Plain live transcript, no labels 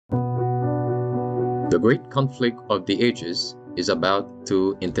The great conflict of the ages is about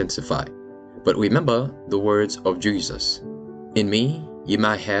to intensify. But remember the words of Jesus. In me ye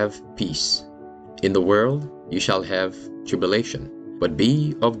might have peace. In the world you shall have tribulation. But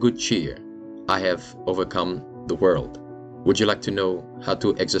be of good cheer. I have overcome the world. Would you like to know how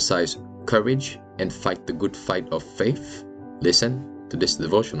to exercise courage and fight the good fight of faith? Listen to this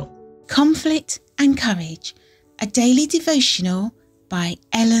devotional. Conflict and Courage, a daily devotional by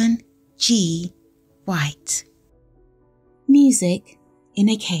Ellen G. White. Music in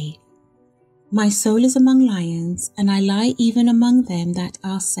a cave. My soul is among lions, and I lie even among them that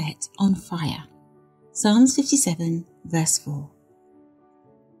are set on fire. Psalms 57, verse 4.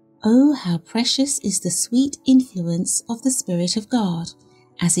 Oh, how precious is the sweet influence of the Spirit of God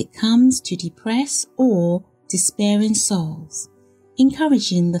as it comes to depress or despairing souls,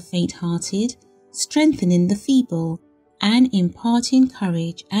 encouraging the faint-hearted, strengthening the feeble, and imparting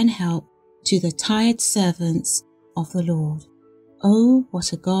courage and help to the tired servants of the Lord. Oh,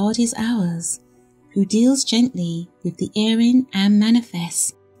 what a God is ours, who deals gently with the erring and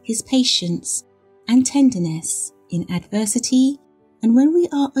manifests his patience and tenderness in adversity and when we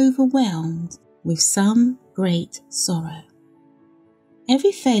are overwhelmed with some great sorrow.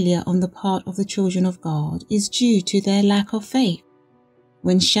 Every failure on the part of the children of God is due to their lack of faith.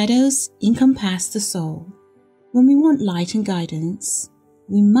 When shadows encompass the soul, when we want light and guidance,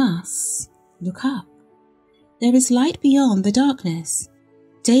 we must look up. There is light beyond the darkness.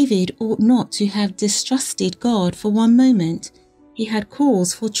 David ought not to have distrusted God for one moment. He had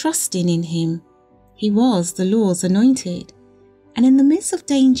cause for trusting in him. He was the Lord's anointed, and in the midst of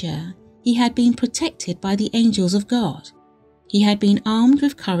danger, he had been protected by the angels of God. He had been armed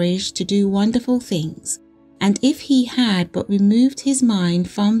with courage to do wonderful things, and if he had but removed his mind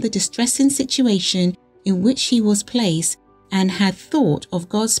from the distressing situation in which he was placed and had thought of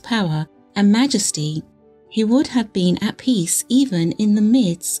God's power and majesty, he would have been at peace even in the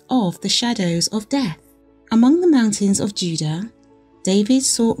midst of the shadows of death. Among the mountains of Judah, David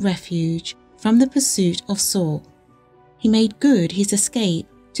sought refuge from the pursuit of Saul. He made good his escape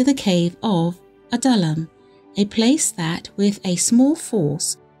to the cave of Adullam, a place that with a small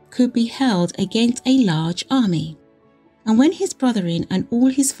force could be held against a large army. And when his brethren and all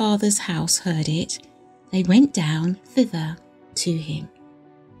his father's house heard it, they went down thither to him.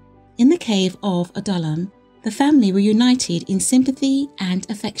 In the cave of Adullam, the family were united in sympathy and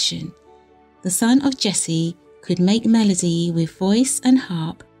affection. The son of Jesse could make melody with voice and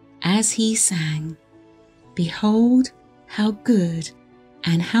harp as he sang, "Behold, how good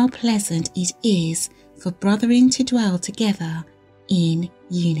and how pleasant it is for brethren to dwell together in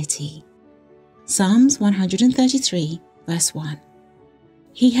unity." Psalms 133, verse 1.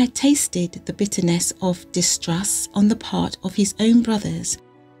 He had tasted the bitterness of distrust on the part of his own brothers,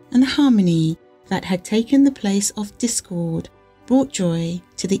 and the harmony that had taken the place of discord brought joy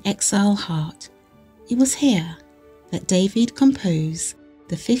to the exile heart. It was here that David composed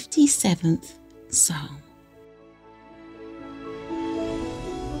the 57th Psalm.